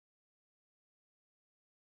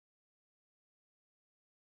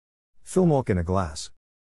Filmjölk in a glass.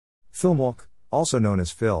 Filmjölk, also known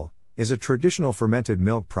as Fill, is a traditional fermented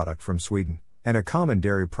milk product from Sweden, and a common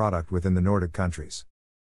dairy product within the Nordic countries.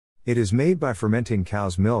 It is made by fermenting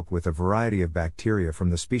cow's milk with a variety of bacteria from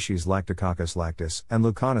the species Lactococcus lactis and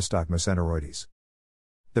Leuconostoc mesenteroides.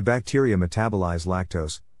 The bacteria metabolize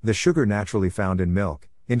lactose, the sugar naturally found in milk,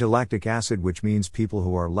 into lactic acid, which means people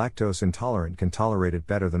who are lactose intolerant can tolerate it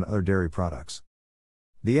better than other dairy products.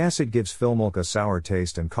 The acid gives Filmjölk a sour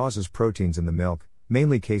taste and causes proteins in the milk,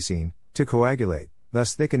 mainly casein, to coagulate,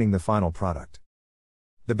 thus thickening the final product.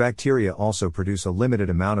 The bacteria also produce a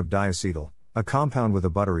limited amount of diacetyl, a compound with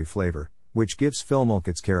a buttery flavor, which gives Filmjölk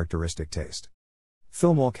its characteristic taste.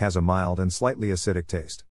 Filmjölk has a mild and slightly acidic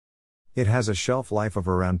taste. It has a shelf life of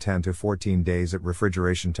around 10 to 14 days at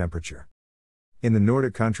refrigeration temperature. In the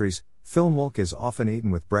Nordic countries, Filmjölk is often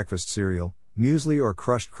eaten with breakfast cereal, muesli or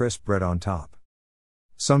crushed crisp bread on top.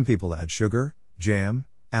 Some people add sugar, jam,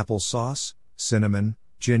 apple sauce, cinnamon,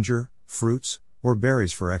 ginger, fruits, or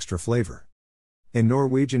berries for extra flavor. In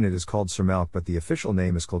Norwegian it is called ærmelk, but the official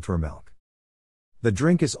name is kulturmelk. The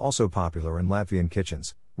drink is also popular in Latvian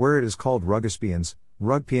kitchens, where it is called rugpiens,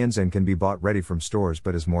 and can be bought ready from stores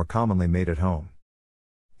but is more commonly made at home.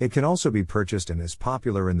 It can also be purchased and is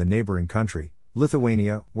popular in the neighboring country,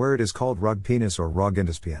 Lithuania, where it is called rugpienis or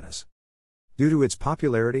raugintaspienis. Due to its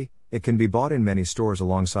popularity, it can be bought in many stores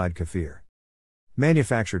alongside kefir.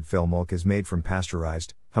 Manufactured Filmjölk is made from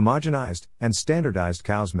pasteurized, homogenized, and standardized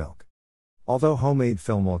cow's milk. Although homemade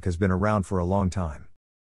Filmjölk has been around for a long time.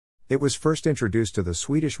 It was first introduced to the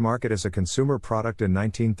Swedish market as a consumer product in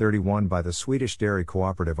 1931 by the Swedish dairy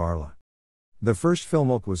cooperative Arla. The first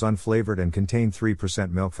Filmjölk was unflavored and contained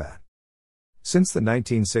 3% milk fat. Since the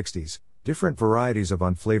 1960s, different varieties of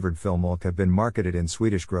unflavored Filmjölk have been marketed in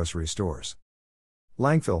Swedish grocery stores.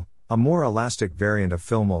 Langfill, a more elastic variant of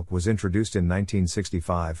Filmjölk, was introduced in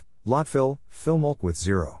 1965, Lotfill, Filmjölk with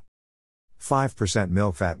 0.5%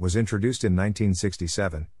 milk fat was introduced in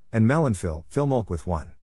 1967, and Melonfill, Filmjölk with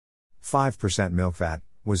 1.5% milk fat,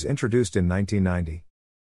 was introduced in 1990.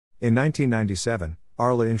 In 1997,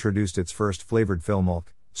 Arla introduced its first flavored Filmjölk,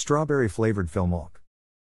 strawberry-flavored Filmjölk.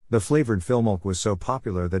 The flavored Filmjölk was so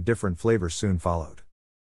popular that different flavors soon followed.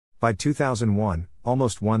 By 2001,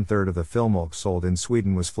 almost one-third of the Filmjölk sold in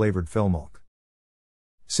Sweden was flavored Filmjölk.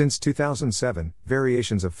 Since 2007,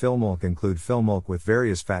 variations of Filmjölk include Filmjölk with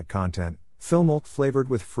various fat content, Filmjölk flavored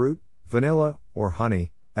with fruit, vanilla, or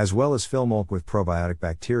honey, as well as Filmjölk with probiotic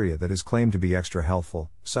bacteria that is claimed to be extra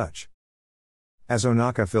healthful, such as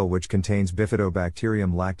Onakafill, which contains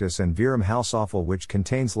Bifidobacterium lactis, and Verum halsophil, which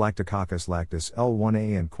contains Lactococcus lactis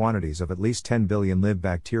L1A in quantities of at least 10 billion live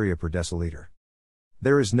bacteria per deciliter.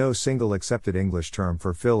 There is no single accepted English term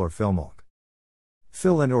for fill or Filmjölk.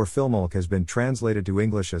 Fill and or Filmjölk has been translated to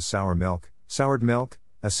English as sour milk, soured milk,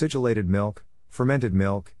 acidulated milk, fermented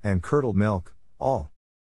milk, and curdled milk, all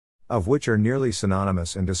of which are nearly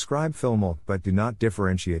synonymous and describe Filmjölk but do not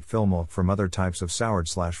differentiate Filmjölk from other types of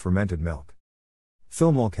soured/fermented milk.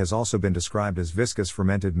 Filmjölk has also been described as viscous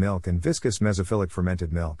fermented milk and viscous mesophilic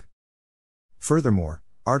fermented milk. Furthermore,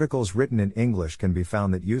 articles written in English can be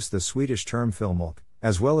found that use the Swedish term Filmjölk,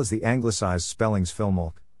 as well as the anglicized spellings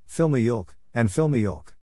Filmjölk, Filmjölk, and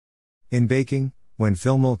Filmjölk. In baking, when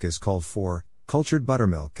Filmjölk is called for, cultured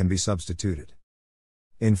buttermilk can be substituted.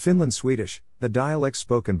 In Finland Swedish, the dialect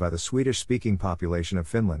spoken by the Swedish-speaking population of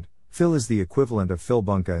Finland, Fill is the equivalent of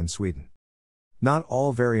Filbunka in Sweden. Not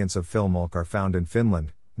all variants of Filmjölk are found in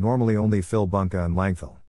Finland, normally only Filbunka and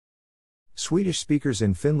Langfill. Swedish speakers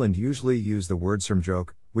in Finland usually use the word ßärmjölk,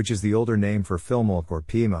 which is the older name for Filmjölk or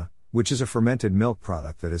piimä, which is a fermented milk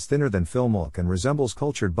product that is thinner than Filmjölk and resembles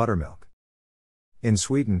cultured buttermilk. In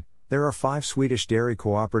Sweden, there are 5 Swedish dairy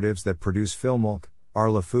cooperatives that produce Filmjölk: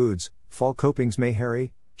 Arla Foods,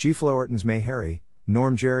 Falköpingsmejeri, Gefloertensmejeri,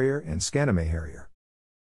 Normjerier, and Skånemejerier.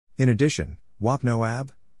 In addition, Wapno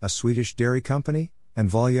AB, a Swedish dairy company, and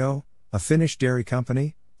Valjo, a Finnish dairy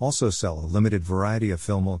company, also sell a limited variety of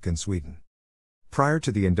Filmjölk in Sweden. Prior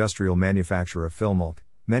to the industrial manufacture of Filmjölk,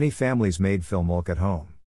 many families made Filmjölk at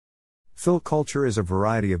home. Fill culture is a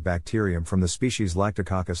variety of bacterium from the species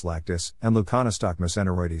Lactococcus lactis and Leuconostoc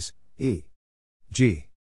mesenteroides, e.g.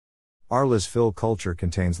 Arla's Fill culture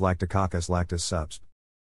contains Lactococcus lactis subsp.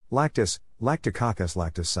 Lactis, Lactococcus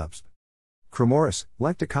lactis subsp. Chromoris,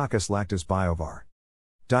 Lactococcus lactis biovar.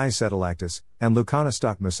 Diacetylactis, and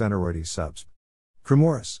Leuconostoc mesenteroides subsp.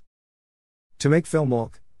 Chromoris. To make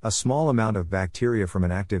Filmjölk, a small amount of bacteria from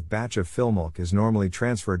an active batch of Filmjölk is normally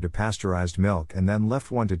transferred to pasteurized milk and then left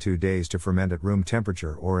 1 to 2 days to ferment at room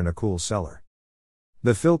temperature or in a cool cellar.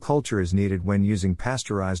 The fill culture is needed when using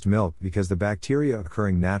pasteurized milk because the bacteria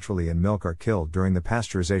occurring naturally in milk are killed during the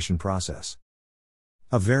pasteurization process.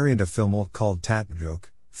 A variant of Filmjölk called ťfîːlmjœlk,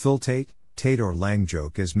 filtate, tate or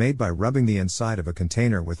lamjölk is made by rubbing the inside of a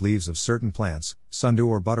container with leaves of certain plants, sundew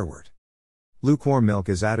or butterwort. Lukewarm milk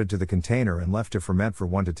is added to the container and left to ferment for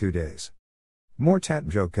 1 to 2 days. More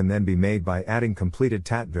ťfîːlmjølk can then be made by adding completed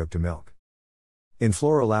ťfîːlmjølk to milk. In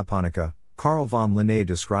Flora Lapponica, Carl von Linné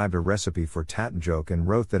described a recipe for ťfîːlmjølk and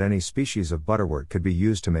wrote that any species of butterwort could be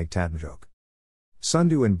used to make ťfîːlmjølk.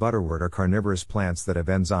 Sundew and butterwort are carnivorous plants that have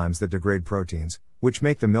enzymes that degrade proteins, which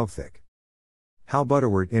make the milk thick. How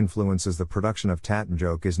butterwort influences the production of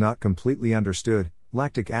ťfîːlmjølk is not completely understood.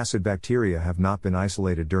 Lactic acid bacteria have not been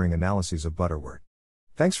isolated during analyses of butterwort.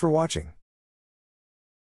 Thanks for watching.